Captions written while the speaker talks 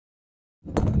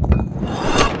Here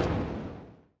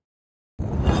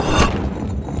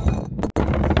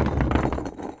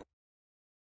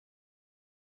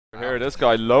it is,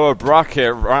 guy. Lower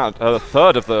bracket round,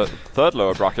 third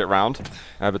lower bracket round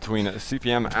between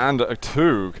CPM and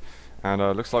Toog. And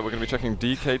looks like we're going to be checking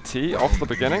DKT off the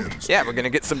beginning. Yeah, we're going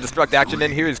to get some destruct action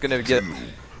in here. He's going to get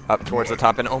up towards the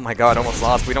top, and oh my god, almost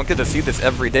lost. We don't get to see this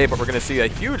every day, but we're going to see a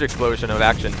huge explosion of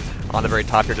action on the very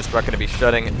top here. Destruct going to be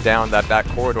shutting down that back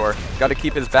corridor. Got to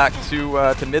keep his back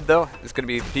to mid, though. He's going to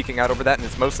be peeking out over that, and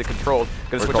it's mostly controlled.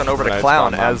 Going to switch on over to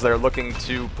Clown as they're looking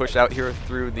to push out here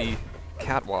through the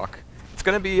catwalk. It's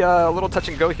going to be a little touch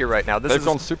and go here right now. They've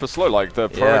gone super slow. Like the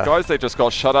pro guys, they just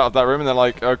got shut out of that room, and they're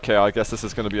like, okay, I guess this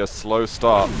is going to be a slow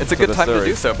start. It's a good time to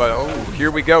do so, but oh,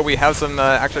 here we go. We have some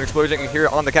action explosion here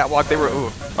on the catwalk. They were,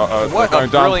 what a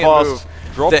brilliant move.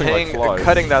 Dhorne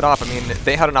cutting that off. I mean,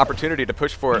 they had an opportunity to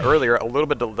push for it earlier, a little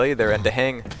bit delay there, and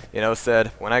Dhorne, said,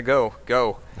 when I go,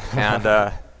 go.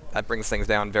 And that brings things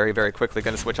down very, very quickly.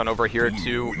 Going to switch on over here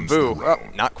to Vu. Oh,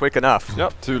 not quick enough.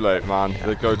 Yep, too late, man.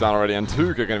 They go down already, and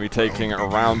Toog are going to be taking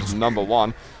round number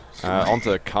 1.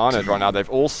 Onto Carnage right now. They've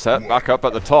all set back up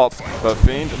at the top, but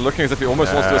Fiend looking as if he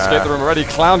almost wants to escape the room already.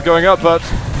 Clown going up, but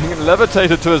being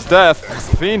levitated to his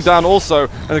death. Fiend down also,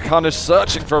 and Carnage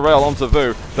searching for a rail onto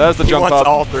Vu. There's the jump up.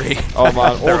 All three. Oh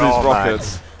man, all these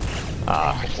rockets.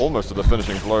 Almost to the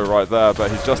finishing blow right there, but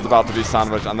he's just about to be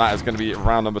sandwiched, and that is going to be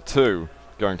round number 2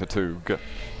 going to Toog.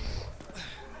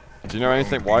 Do you know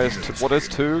anything? What is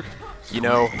Toog?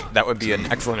 That would be an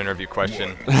excellent interview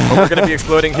question. But we're going to be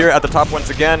exploding here at the top once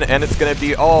again, and it's going to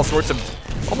be all sorts of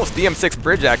almost DM6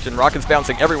 bridge action. Rockets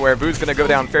bouncing everywhere. Vu's going to go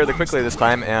down fairly quickly this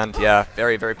time, and yeah,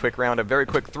 very, very quick round. A very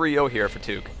quick 3-0 here for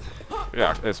Toog.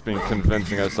 Yeah, it's been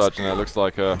convincing as such, and it looks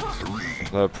like the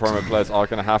promo players are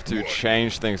going to have to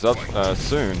change things up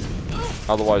soon.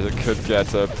 Otherwise, it could get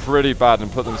pretty bad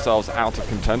and put themselves out of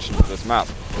contention for this map.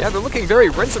 Yeah, they're looking very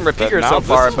rinse and repeat here so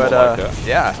far, but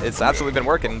yeah, it's absolutely been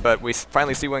working. But we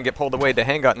finally see one get pulled away.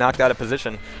 Dhorne got knocked out of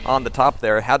position on the top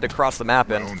there, had to cross the map,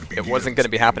 and it wasn't going to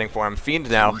be happening for him. Fiend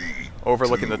now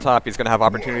overlooking the top. He's going to have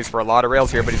opportunities for a lot of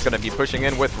rails here, but he's going to be pushing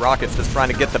in with rockets, just trying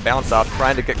to get the bounce off,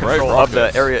 trying to get control of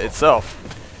the area itself.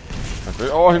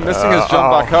 Oh, he's missing his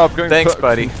jump back up. Thanks,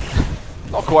 buddy.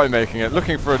 Not quite making it.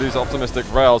 Looking for these optimistic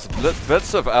rails.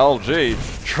 Bits of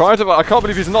LG. Trying to. I can't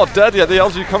believe he's not dead yet. The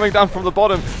LG coming down from the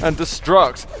bottom and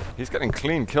Destruct. He's getting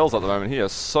clean kills at the moment. He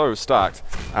is so stacked.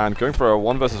 And going for a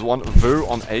 1 versus 1. Vu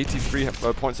on 83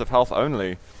 points of health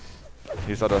only.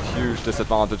 He's at a huge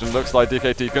disadvantage, and looks like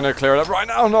DKT going to clear it up right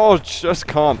now. No, just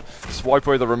can't swipe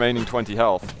away the remaining 20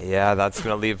 health. Yeah, that's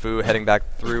going to leave Vu heading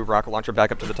back through rocket launcher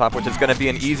back up to the top, which is going to be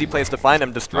an easy place to find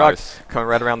him. Destruct coming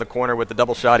right around the corner with the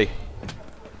double shotty.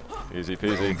 Easy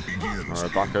peasy.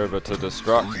 Back over to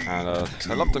Destruct, and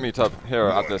I'd love to meet up here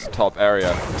at this top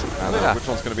area. And which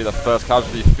one's going to be the first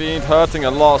casualty? Fiend hurting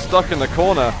a lot, stuck in the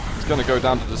corner. He's going to go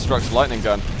down to Destruct's lightning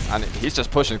gun, and he's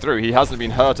just pushing through. He hasn't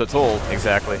been hurt at all.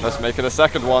 Exactly. Let's make it a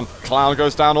second one. Clown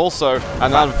goes down also,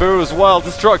 and then Vu as well.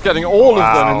 Destruct getting all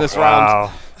of them in this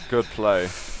round. Good play.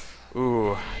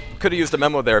 Ooh. Could have used a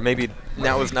memo there. Maybe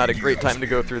now is not a great time to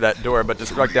go through that door, but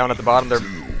Destruct down at the bottom there.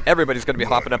 Everybody's going to be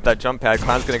hopping up that jump pad.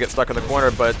 Clown's going to get stuck in the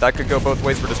corner, but that could go both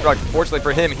ways for Destruct. Fortunately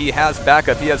for him, he has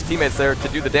backup. He has teammates there to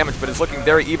do the damage, but it's looking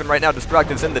very even right now.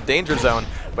 Destruct is in the danger zone,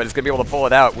 but he's going to be able to pull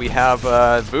it out. We have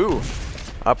Vu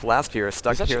up last here,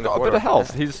 stuck here in the corner. He's got a bit of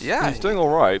health. He's doing all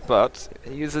right, but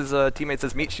he uses teammates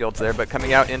as meat shields there, but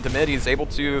coming out into mid, he's able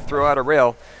to throw out a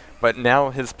rail, but now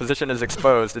his position is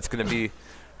exposed. It's going to be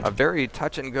a very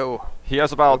touch and go. He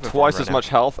has about twice as much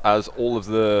health as all of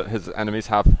his enemies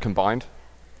have combined.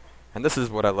 And this is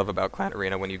what I love about Clan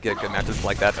Arena when you get good matches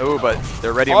like that. Oh, but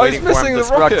they're ready waiting for him.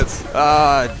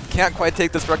 Destruct. Can't quite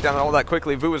take Destruct down all that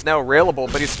quickly. Vu is now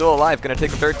railable, but he's still alive. Going to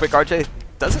take a very quick RJ.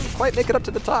 Doesn't quite make it up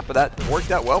to the top, but that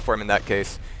worked out well for him in that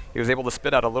case. He was able to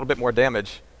spit out a little bit more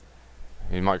damage.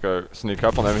 He might go sneak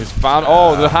up on him. He's found.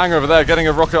 Oh, the hanger over there, getting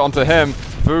a rocket onto him.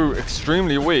 Vu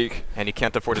extremely weak. And he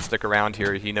can't afford to stick around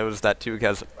here. He knows that Toog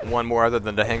has one more other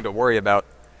than Dhorne to worry about.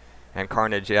 And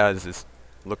Carnage, yeah, is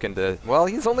looking to. Well,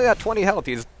 he's only at 20 health.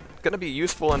 He's going to be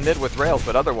useful in mid with rails,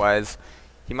 but otherwise,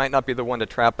 he might not be the one to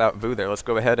trap out Vu there. Let's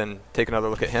go ahead and take another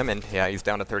look at him. And yeah, he's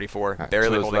down to 34.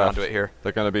 Barely holding onto it here.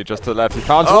 They're going to be just to the left. He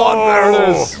found one. There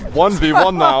it is.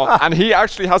 1v1 now. And he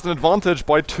actually has an advantage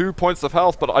by 2 points of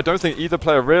health, but I don't think either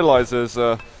player realizes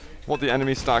what the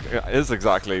enemy stack is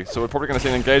exactly. So we're probably going to see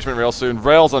an engagement real soon.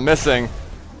 Rails are missing.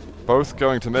 Both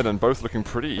going to mid and both looking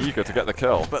pretty eager to get the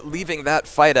kill. But leaving that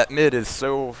fight at mid is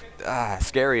so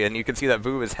scary, and you can see that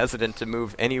Vu is hesitant to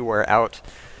move anywhere out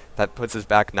That puts his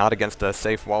back not against a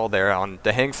safe wall there. On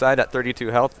Dhorne's side at 32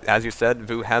 health, as you said,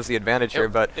 Vu has the advantage here,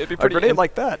 but it'd be a grenade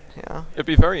like that, yeah. It'd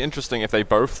be very interesting if they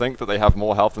both think that they have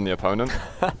more health than the opponent,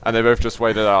 and they both just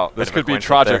wait it out. This could be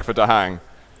tragic for Dhorne.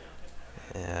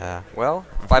 Yeah, well,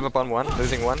 5 up on 1,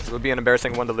 losing 1. It would be an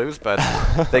embarrassing one to lose, but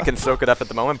they can soak it up at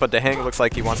the moment. But Dhorne looks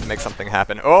like he wants to make something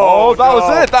happen. Oh, that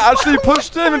was it! That actually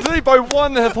pushed him into by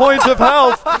 1 point of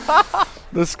health!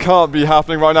 This can't be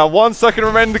happening right now. 1 second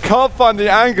remaining, they can't find the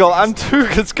angle, and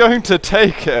Toog is going to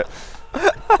take it.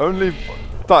 Only...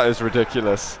 That is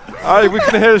ridiculous. We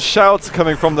can hear shouts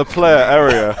coming from the player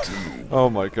area. Oh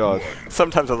my god.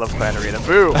 Sometimes I love Clan Arena.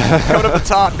 Boo! Coming up the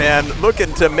top, man.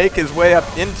 Looking to make his way up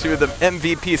into the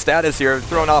MVP status here.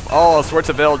 Throwing off all sorts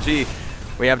of LG.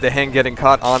 We have Dhorne getting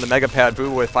caught on the Mega Pad.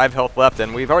 Boo with 5 health left,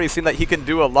 and we've already seen that he can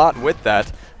do a lot with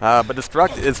that. But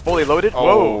Destruct is fully loaded. Oh,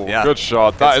 whoa! Yeah. Good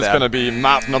shot. That is going to be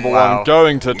map number 1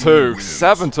 going to Toog.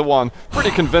 7-1.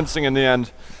 Pretty convincing in the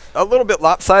end. A little bit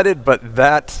lopsided, but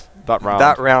that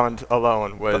round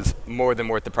alone was more than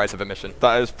worth the price of admission.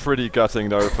 That is pretty gutting,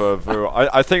 though, for Vu.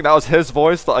 I think that was his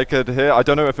voice that I could hear. I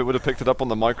don't know if it would have picked it up on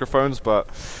the microphones, but...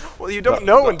 Well, you don't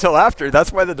know until after.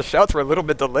 That's why the shouts were a little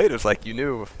bit delayed. It was like you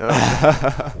knew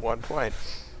 1 point.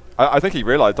 I think he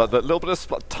realized that little bit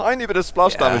of tiny bit of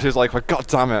splash damage. He's like, oh, God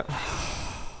damn it.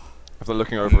 After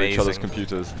looking over each other's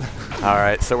computers. All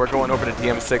right, so we're going over to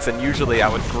DM6, and usually I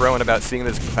would groan about seeing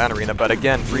this Clan Arena, but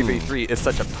again, 3v3 is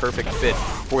such a perfect fit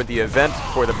for the event,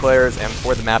 for the players, and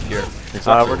for the map here.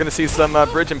 Exactly. We're going to see some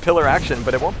bridge and pillar action,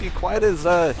 but it won't be quite as,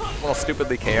 well,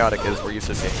 stupidly chaotic as we're used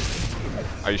to seeing.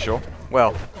 Are you sure?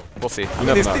 Well, we'll see. I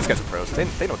mean, these guys are pros. They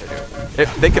know what they're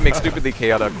doing. They can make stupidly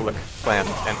chaotic look planned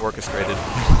and orchestrated.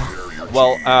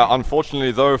 Well,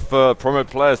 unfortunately, though, for promo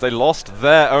players, they lost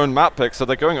their own map pick, so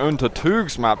they're going on to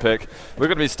Toog's map pick. We're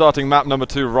going to be starting map number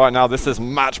 2 right now. This is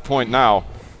match point now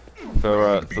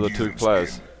for the Toog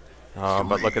players. Oh,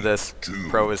 but look at this.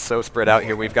 Pro is so spread out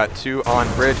here. We've got 2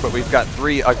 on bridge, but we've got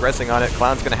 3 aggressing on it.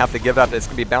 Clown's going to have to give up. It's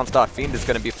going to be bounced off. Fiend is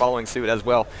going to be following suit as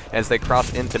well as they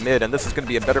cross into mid, and this is going to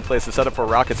be a better place to set up for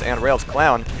Rockets and Rails.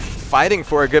 Clown fighting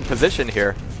for a good position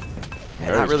here.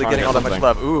 And not really getting all that much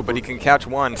love. Ooh, but he can catch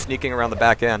 1 sneaking around the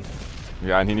back end.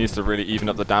 Yeah, and he needs to really even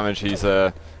up the damage he's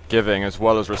giving as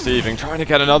well as receiving. Trying to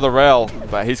get another rail,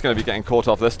 but he's going to be getting caught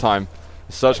off this time.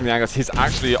 Searching the angles. He's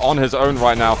actually on his own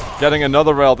right now. Getting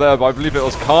another rail there, but I believe it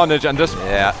was Carnage, and just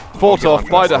fought off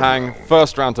by Dhorne.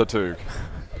 First round to Toog.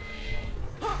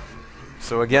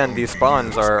 So again, these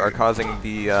spawns are causing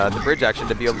the bridge action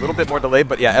to be a little bit more delayed,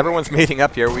 but yeah, everyone's mating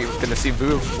up here. We're going to see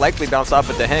Vu likely bounce off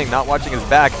at Dhorne, not watching his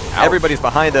back. Ouch. Everybody's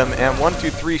behind him, and 1, 2,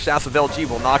 3 shafts of LG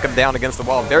will knock him down against the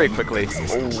wall very quickly.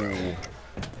 Ooh.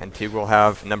 And Toog will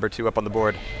have number 2 up on the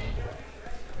board.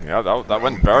 Yeah, that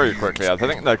went very quickly. I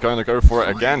think they're going to go for it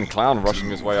again. Clown rushing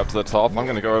his way up to the top. I'm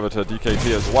going to go over to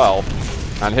DKT as well.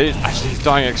 And he's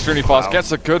dying extremely fast. Wow.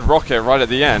 Gets a good rocket right at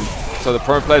the end. So the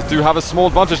pro players do have a small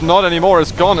advantage. Not anymore.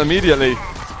 It's gone immediately.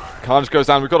 Carnage goes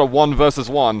down. We've got a 1 versus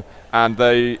 1. And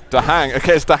Dhorne.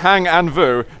 Okay, it's Dhorne and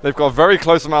Vu. They've got very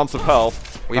close amounts of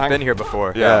health. We've been here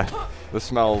before. Yeah. This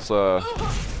smells... Oh,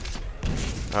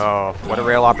 what a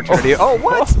rail opportunity. Oh,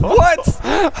 what? What?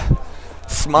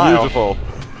 Smile. Beautiful.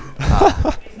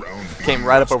 Came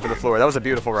right up over the floor. That was a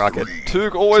beautiful rocket.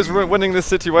 Toog always winning this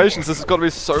situation. So this has got to be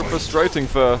so frustrating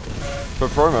for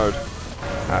pro mode.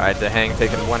 All right, Dhorne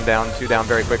taking 1 down, 2 down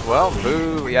very quick. Well,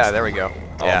 Vu, yeah, there we go.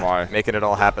 Yeah, my. Making it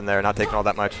all happen there, not taking all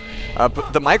that much.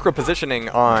 But the micro positioning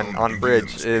on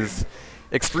bridge is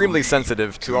extremely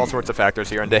sensitive to all sorts of factors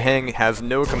here, and Dhorne has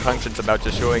no compunctions about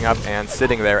just showing up and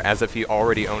sitting there as if he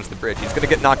already owns the bridge. He's going to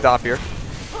get knocked off here.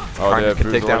 Carnage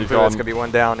can take down Vu. It's going to be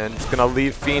 1 down, and it's going to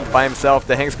leave Fiend by himself.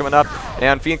 Dhorne's coming up,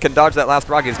 and Fiend can dodge that last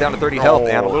rocket. He's down to 30 health,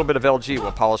 and a little bit of LG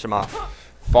will polish him off.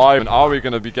 5, and are we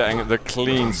going to be getting the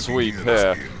clean sweep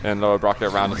here in lower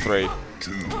bracket round of 3?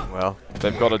 Well,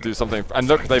 they've got to do something. And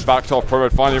look, they backed off. Pro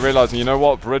Mode finally realizing, you know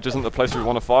what, bridge isn't the place we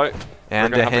want to fight.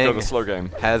 And we're going to have to go the slow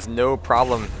game. Has no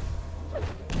problem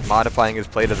modifying his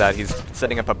play to that. He's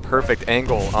setting up a perfect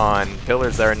angle on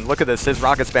pillars there. And look at this, his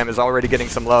rocket spam is already getting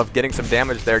some love, getting some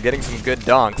damage there, getting some good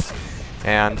donks.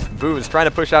 And Vu is trying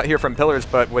to push out here from pillars,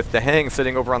 but with Dhorne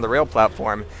sitting over on the rail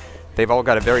platform, they've all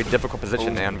got a very difficult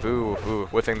position, and Vu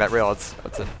whiffing that rail.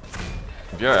 That's it.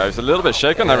 Yeah, he's a little bit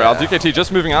shaken that rail. DKT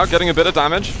just moving out, getting a bit of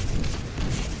damage.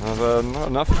 Not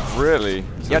enough, really.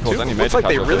 Yeah, Toog looks like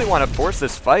they really want to force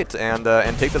this fight and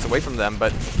take this away from them,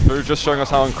 but... Vu just showing us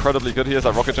how incredibly good he is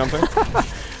at rocket jumping.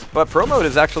 But Pro Mode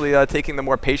is actually taking the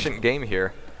more patient game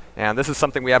here. And this is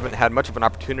something we haven't had much of an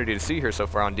opportunity to see here so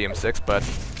far on DM6, but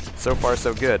so far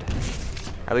so good.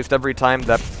 At least every time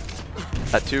that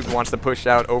Toog wants to push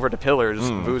out over to pillars,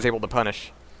 Vu is able to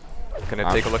punish. Gonna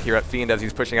take a look here at Fiend as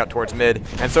he's pushing out towards mid,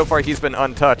 and so far he's been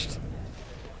untouched.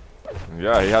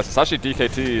 Yeah, he has. It's actually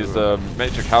DKT is the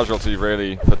major casualty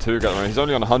really for Toog at the moment. He's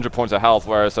only on 100 points of health,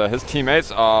 whereas his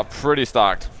teammates are pretty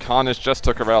stacked. Carnage just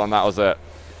took a rail and that was it.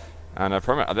 And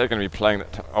Promo, are they going to be playing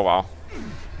that? Oh wow.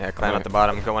 Yeah, Clown at the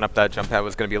bottom, going up that jump pad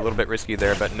was going to be a little bit risky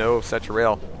there, but no such a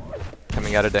rail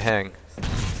coming out of Dehang.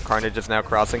 Carnage is now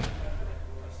crossing.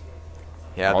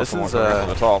 Yeah, this is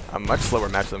a much slower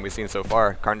match than we've seen so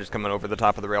far. Carnage coming over the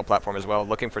top of the rail platform as well,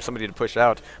 looking for somebody to push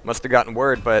out. Must have gotten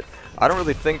word, but I don't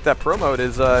really think that Pro Mode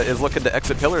is looking to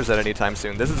exit Pillars at any time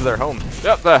soon. This is their home.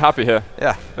 Yep, they're happy here.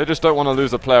 Yeah. They just don't want to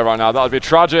lose a player right now. That would be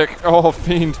tragic. Oh,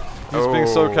 Fiend. He's being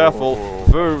so careful.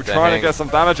 Vu trying to get some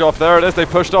damage off. There it is. They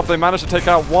pushed off. They managed to take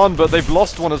out one, but they've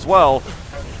lost one as well.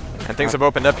 And things have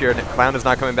opened up here. Clown is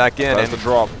not coming back in. That's the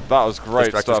drop. That was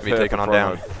great stuff here. Taken on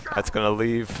down. That's going to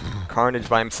leave Carnage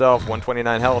by himself.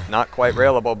 129 health. Not quite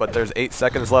railable, but there's 8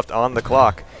 seconds left on the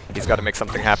clock. He's got to make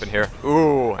something happen here.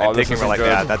 Ooh, and taking her like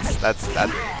that. That's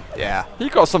yeah. He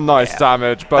got some nice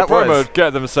damage, but Promo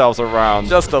get themselves around.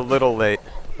 Just a little late,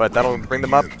 but that'll bring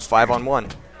them up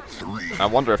 5-on-1. I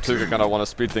wonder if Toog are going to want to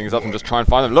speed things up and just try and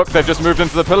find them. Look, they've just moved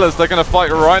into the pillars. They're going to fight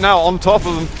right now on top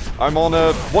of them. I'm on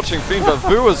watching Fiend, but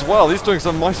Vu as well. He's doing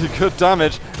some mighty good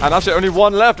damage. And actually only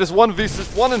one left. It's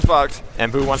 1v1 in fact.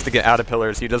 And Vu wants to get out of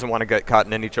pillars. He doesn't want to get caught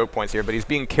in any choke points here, but he's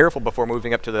being careful before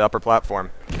moving up to the upper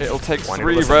platform. It'll take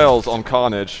 3 rails on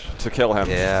Carnage to kill him.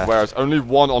 Yeah. Whereas only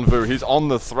 1 on Vu. He's on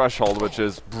the threshold, which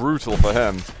is brutal for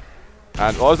him.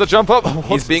 And there's a jump up.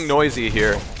 He's being noisy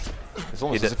here. It's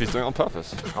almost as if he's doing it on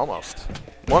purpose. Almost.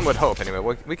 One would hope, anyway.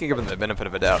 We can give him the benefit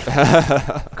of a doubt.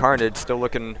 Carnage still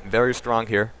looking very strong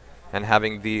here and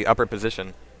having the upper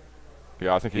position.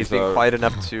 Yeah, I think he's being quiet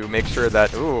enough to make sure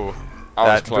that,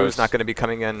 that Vu's not going to be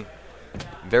coming in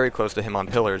very close to him on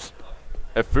pillars.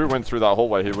 If Vu went through that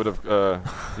hallway, he would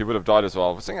have died as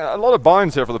well. We're seeing a lot of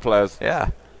binds here for the players. Yeah.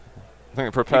 I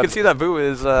think prepared. You can see that Vu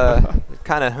is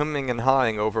kind of humming and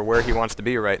hawing over where he wants to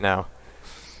be right now.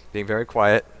 Being very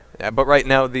quiet. Yeah, but right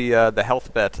now the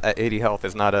health bet at 80 health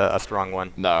is not a strong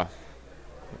one. No.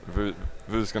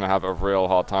 Vu's going to have a real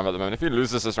hard time at the moment. If he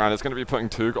loses this round, it's going to be putting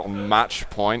Toog on match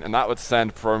point, and that would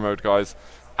send Pro Mode guys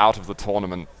out of the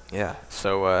tournament. Yeah,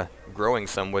 so growing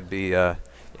some would be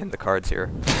in the cards here.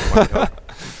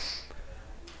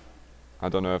 I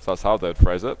don't know if that's how they'd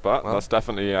phrase it, but that's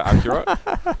definitely accurate.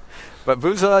 But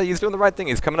Vu's he's doing the right thing.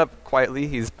 He's coming up quietly.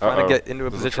 He's trying to get into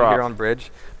a position here on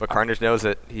bridge, but Carnage knows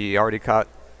it. He already caught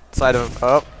side of him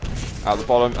up. At the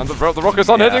bottom, and the rocket's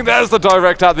on hitting. There's the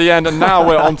direct at the end, and now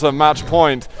we're on to match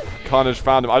point. Carnage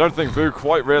found him. I don't think Vu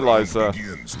quite realized that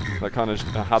Carnage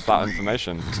had that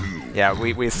information. Yeah,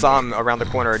 we saw him around the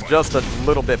corner just a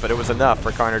little bit, but it was enough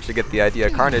for Carnage to get the idea.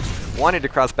 Carnage wanted to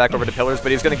cross back over to pillars,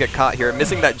 but he's going to get caught here,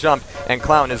 missing that jump, and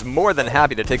Clown is more than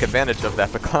happy to take advantage of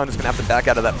that, but Clown is going to have to back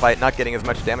out of that fight, not getting as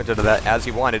much damage out of that as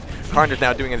he wanted. Carnage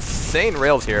now doing insane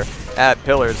rails here at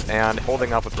pillars and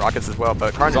holding off with rockets as well,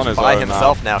 but Carnage is by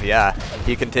himself now. Yeah,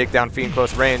 he can take down Fiend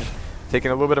close range,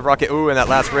 taking a little bit of rocket. Ooh, and that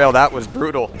last rail, that was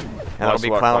brutal. And that'll be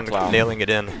Clown nailing it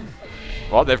in.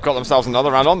 Well, they've got themselves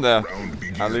another round on there.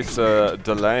 At least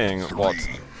delaying what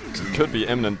could be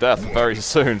imminent death very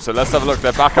soon. So let's have a look.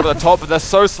 They're back up at the top, but they're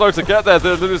so slow to get there.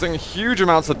 They're losing huge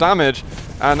amounts of damage.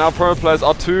 And now Pro players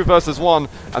are 2 versus 1.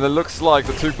 And it looks like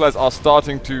the 2 players are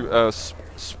starting to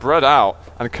spread out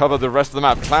and cover the rest of the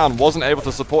map. Clown wasn't able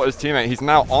to support his teammate. He's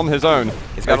now on his own.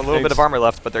 He's got a little bit of armor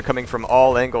left, but they're coming from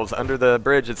all angles. Under the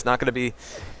bridge, it's not going to be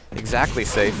exactly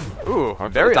safe. Ooh,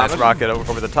 very nice rocket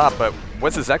over the top, but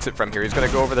what's his exit from here? He's going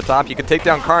to go over the top. He can take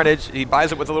down Carnage. He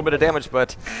buys it with a little bit of damage,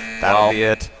 but that'll be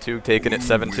it. Toog taking it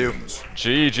 7-2.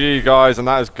 GG, guys, and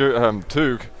that is good.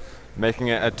 Toog making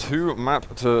it a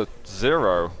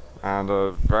 2-0,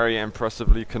 and very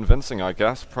impressively convincing, I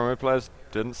guess. Promo players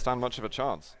didn't stand much of a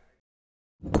chance.